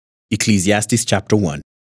Ecclesiastes chapter 1.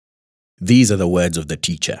 These are the words of the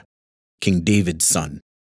teacher, King David's son,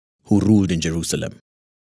 who ruled in Jerusalem.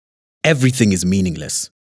 Everything is meaningless,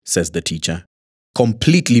 says the teacher.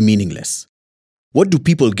 Completely meaningless. What do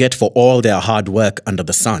people get for all their hard work under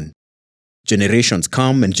the sun? Generations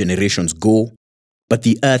come and generations go, but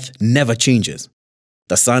the earth never changes.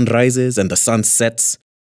 The sun rises and the sun sets,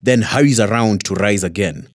 then hurries around to rise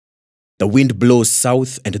again. The wind blows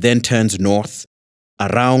south and then turns north.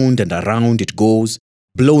 Around and around it goes,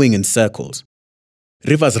 blowing in circles.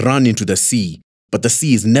 Rivers run into the sea, but the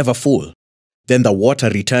sea is never full. Then the water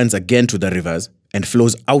returns again to the rivers and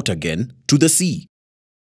flows out again to the sea.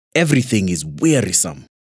 Everything is wearisome,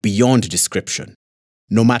 beyond description.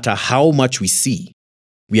 No matter how much we see,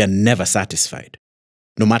 we are never satisfied.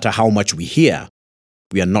 No matter how much we hear,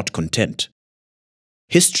 we are not content.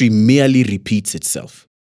 History merely repeats itself.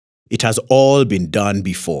 It has all been done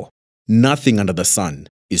before. Nothing under the sun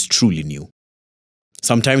is truly new.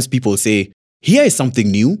 Sometimes people say, here is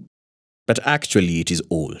something new, but actually it is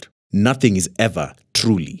old. Nothing is ever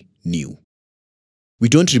truly new. We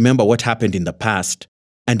don't remember what happened in the past,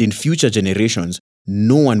 and in future generations,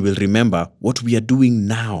 no one will remember what we are doing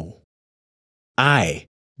now. I,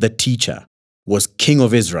 the teacher, was king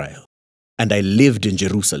of Israel, and I lived in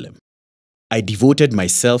Jerusalem. I devoted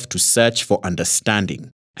myself to search for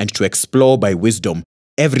understanding and to explore by wisdom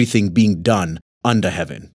everything being done under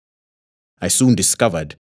heaven. I soon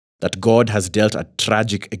discovered that God has dealt a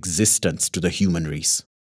tragic existence to the human race.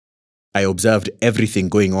 I observed everything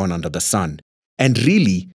going on under the sun, and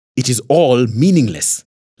really, it is all meaningless,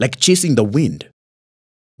 like chasing the wind.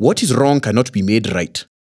 What is wrong cannot be made right.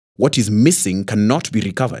 What is missing cannot be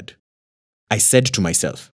recovered. I said to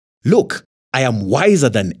myself, look, I am wiser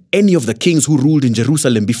than any of the kings who ruled in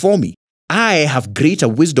Jerusalem before me. I have greater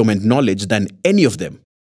wisdom and knowledge than any of them.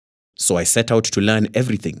 So I set out to learn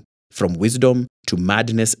everything, from wisdom to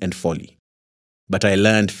madness and folly. But I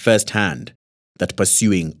learned firsthand that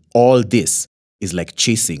pursuing all this is like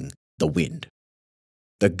chasing the wind.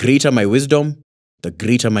 The greater my wisdom, the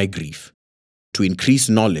greater my grief. To increase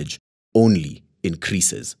knowledge only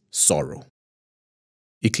increases sorrow.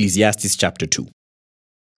 Ecclesiastes chapter 2.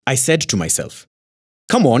 I said to myself,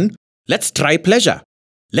 come on, let's try pleasure.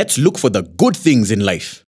 Let's look for the good things in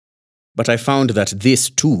life. But I found that this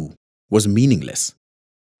too was meaningless.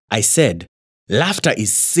 I said, laughter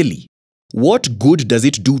is silly. What good does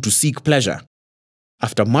it do to seek pleasure?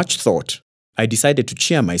 After much thought, I decided to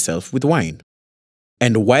cheer myself with wine.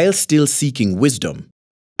 And while still seeking wisdom,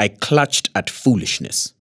 I clutched at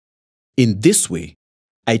foolishness. In this way,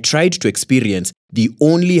 I tried to experience the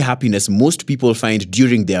only happiness most people find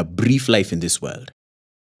during their brief life in this world.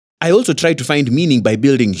 I also tried to find meaning by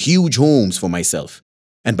building huge homes for myself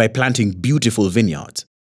and by planting beautiful vineyards.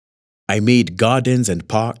 I made gardens and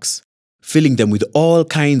parks, filling them with all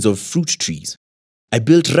kinds of fruit trees. I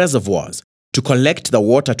built reservoirs to collect the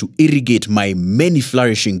water to irrigate my many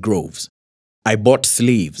flourishing groves. I bought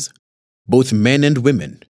slaves, both men and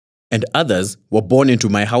women, and others were born into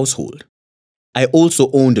my household. I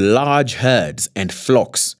also owned large herds and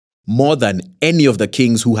flocks, more than any of the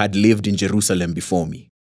kings who had lived in Jerusalem before me.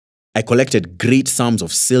 I collected great sums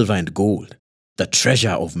of silver and gold, the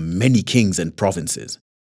treasure of many kings and provinces.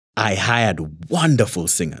 I hired wonderful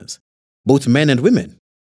singers, both men and women,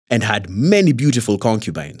 and had many beautiful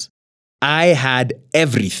concubines. I had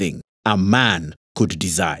everything a man could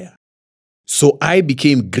desire. So I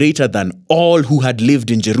became greater than all who had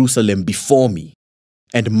lived in Jerusalem before me,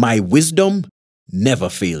 and my wisdom never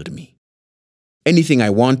failed me. Anything I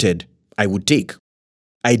wanted, I would take.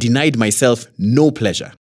 I denied myself no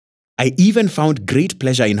pleasure. I even found great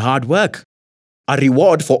pleasure in hard work, a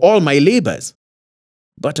reward for all my labors.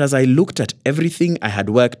 But as I looked at everything I had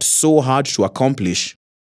worked so hard to accomplish,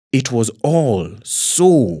 it was all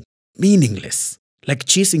so meaningless, like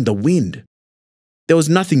chasing the wind. There was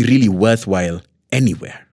nothing really worthwhile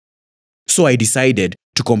anywhere. So I decided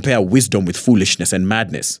to compare wisdom with foolishness and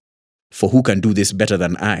madness, for who can do this better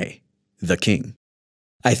than I, the king?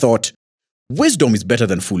 I thought, wisdom is better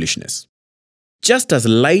than foolishness. Just as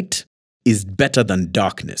light is better than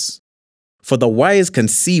darkness. For the wise can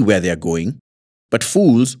see where they are going, but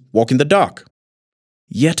fools walk in the dark.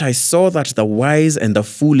 Yet I saw that the wise and the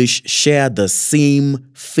foolish share the same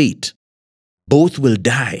fate. Both will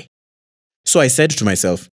die. So I said to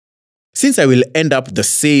myself, since I will end up the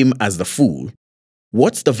same as the fool,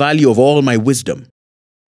 what's the value of all my wisdom?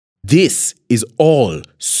 This is all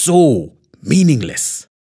so meaningless.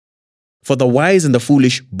 For the wise and the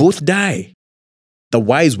foolish both die. The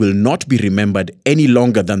wise will not be remembered any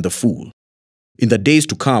longer than the fool. In the days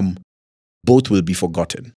to come, both will be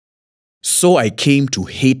forgotten. So I came to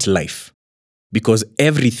hate life, because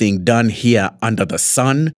everything done here under the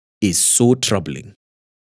sun is so troubling.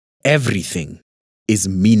 Everything is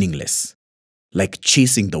meaningless, like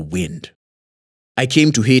chasing the wind. I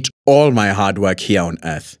came to hate all my hard work here on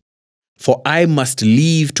earth, for I must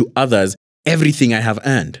leave to others everything I have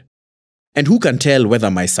earned. And who can tell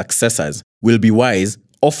whether my successors will be wise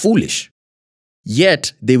or foolish?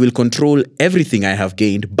 Yet they will control everything I have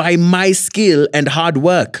gained by my skill and hard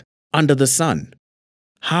work under the sun.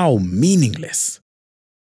 How meaningless!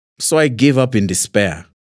 So I gave up in despair,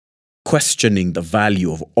 questioning the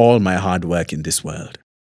value of all my hard work in this world.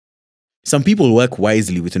 Some people work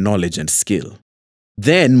wisely with knowledge and skill,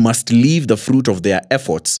 then must leave the fruit of their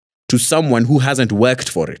efforts to someone who hasn't worked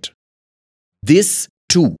for it. This,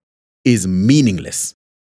 too, is meaningless,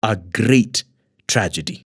 a great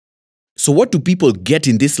tragedy. So what do people get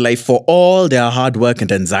in this life for all their hard work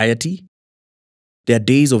and anxiety? Their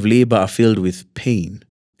days of labor are filled with pain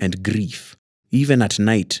and grief. Even at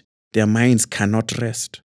night, their minds cannot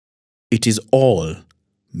rest. It is all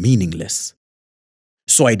meaningless.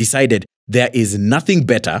 So I decided there is nothing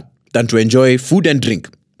better than to enjoy food and drink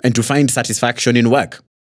and to find satisfaction in work.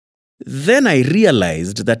 Then I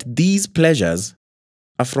realized that these pleasures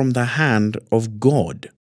are from the hand of God.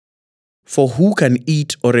 For who can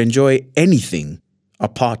eat or enjoy anything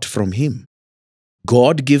apart from Him?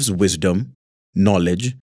 God gives wisdom,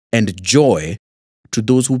 knowledge, and joy to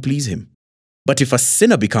those who please Him. But if a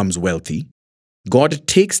sinner becomes wealthy, God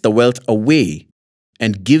takes the wealth away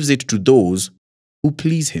and gives it to those who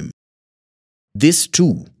please Him. This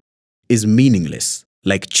too is meaningless,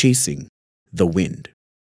 like chasing the wind.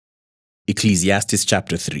 Ecclesiastes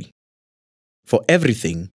chapter 3. For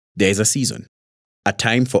everything there is a season, a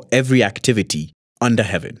time for every activity under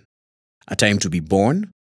heaven, a time to be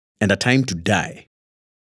born and a time to die,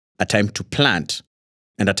 a time to plant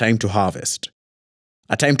and a time to harvest,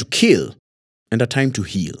 a time to kill and a time to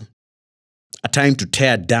heal, a time to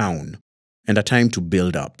tear down and a time to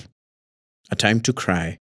build up, a time to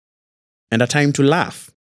cry and a time to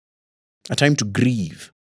laugh, a time to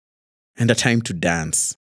grieve and a time to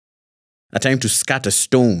dance, a time to scatter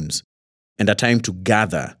stones and a time to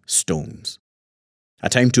gather stones, a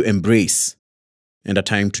time to embrace and a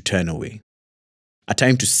time to turn away, a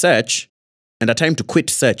time to search and a time to quit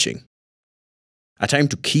searching, a time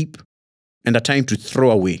to keep and a time to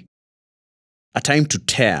throw away, a time to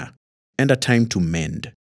tear and a time to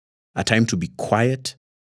mend, a time to be quiet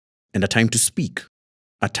and a time to speak,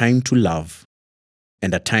 a time to love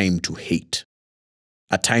and a time to hate,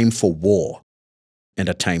 a time for war and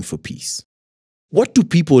a time for peace. What do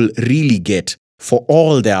people really get for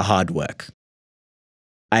all their hard work?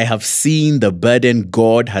 I have seen the burden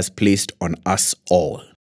God has placed on us all.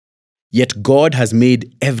 Yet God has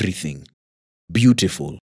made everything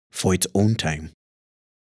beautiful for its own time.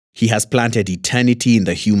 He has planted eternity in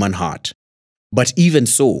the human heart. But even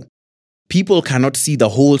so, people cannot see the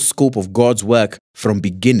whole scope of God's work from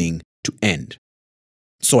beginning to end.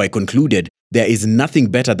 So I concluded there is nothing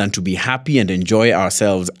better than to be happy and enjoy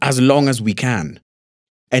ourselves as long as we can.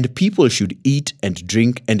 And people should eat and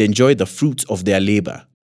drink and enjoy the fruits of their labor,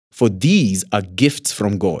 for these are gifts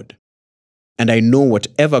from God. And I know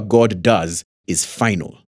whatever God does is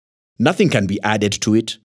final. Nothing can be added to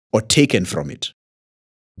it or taken from it.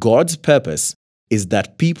 God's purpose is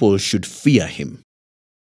that people should fear Him.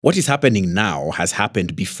 What is happening now has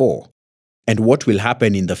happened before, and what will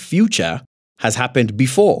happen in the future has happened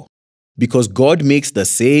before, because God makes the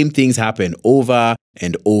same things happen over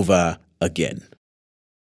and over again.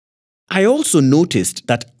 I also noticed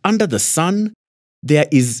that under the sun, there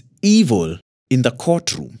is evil in the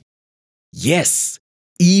courtroom. Yes,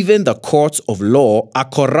 even the courts of law are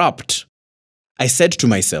corrupt. I said to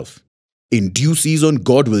myself, in due season,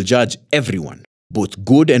 God will judge everyone, both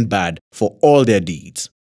good and bad, for all their deeds.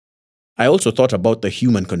 I also thought about the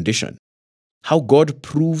human condition, how God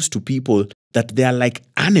proves to people that they are like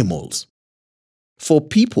animals. For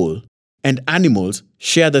people and animals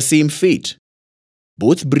share the same fate.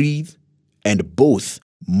 Both breathe and both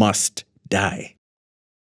must die.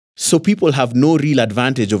 So people have no real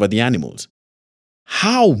advantage over the animals.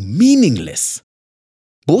 How meaningless!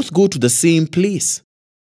 Both go to the same place.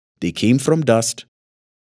 They came from dust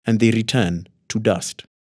and they return to dust.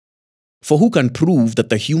 For who can prove that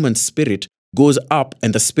the human spirit goes up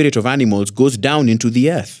and the spirit of animals goes down into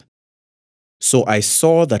the earth? So I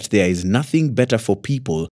saw that there is nothing better for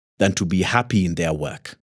people than to be happy in their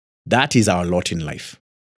work. That is our lot in life.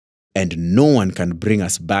 And no one can bring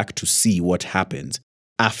us back to see what happens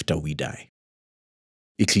after we die.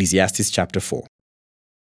 Ecclesiastes chapter 4.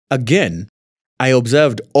 Again, I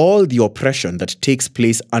observed all the oppression that takes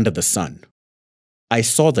place under the sun. I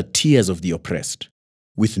saw the tears of the oppressed,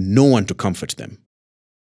 with no one to comfort them.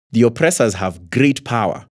 The oppressors have great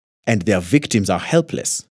power, and their victims are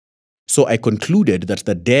helpless. So I concluded that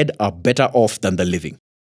the dead are better off than the living.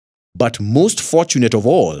 But most fortunate of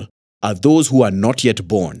all are those who are not yet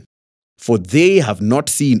born, for they have not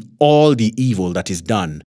seen all the evil that is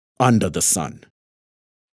done under the sun.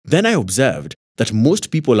 Then I observed that most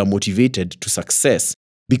people are motivated to success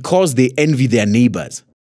because they envy their neighbors.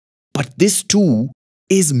 But this too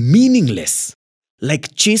is meaningless,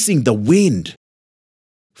 like chasing the wind.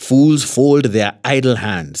 Fools fold their idle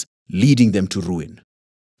hands, leading them to ruin.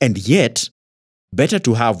 And yet, better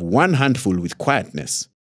to have one handful with quietness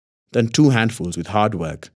than two handfuls with hard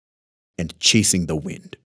work and chasing the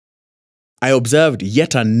wind. I observed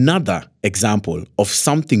yet another example of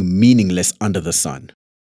something meaningless under the sun.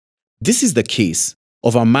 This is the case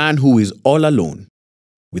of a man who is all alone,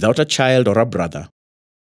 without a child or a brother,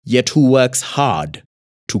 yet who works hard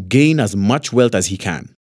to gain as much wealth as he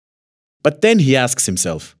can. But then he asks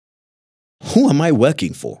himself, who am I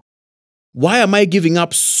working for? Why am I giving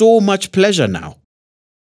up so much pleasure now?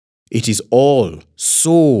 It is all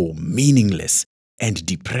so meaningless and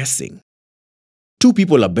depressing. Two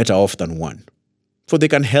people are better off than one, for they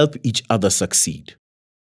can help each other succeed.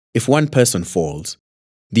 If one person falls,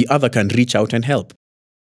 the other can reach out and help.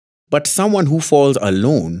 But someone who falls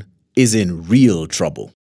alone is in real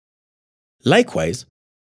trouble. Likewise,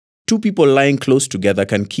 two people lying close together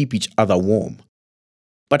can keep each other warm.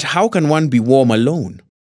 But how can one be warm alone?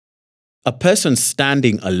 A person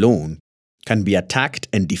standing alone can be attacked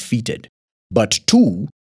and defeated, but two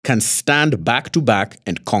can stand back to back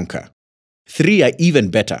and conquer. Three are even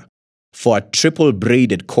better, for a triple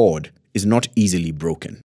braided cord is not easily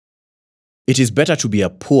broken. It is better to be a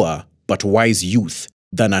poor but wise youth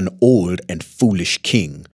than an old and foolish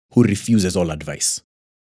king who refuses all advice.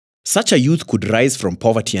 Such a youth could rise from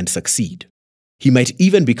poverty and succeed. He might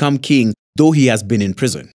even become king, though he has been in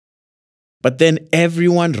prison. But then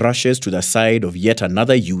everyone rushes to the side of yet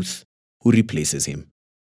another youth who replaces him.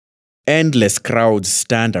 Endless crowds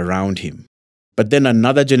stand around him, but then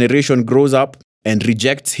another generation grows up and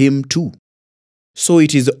rejects him too. So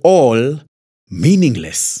it is all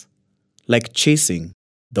meaningless, like chasing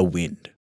the wind.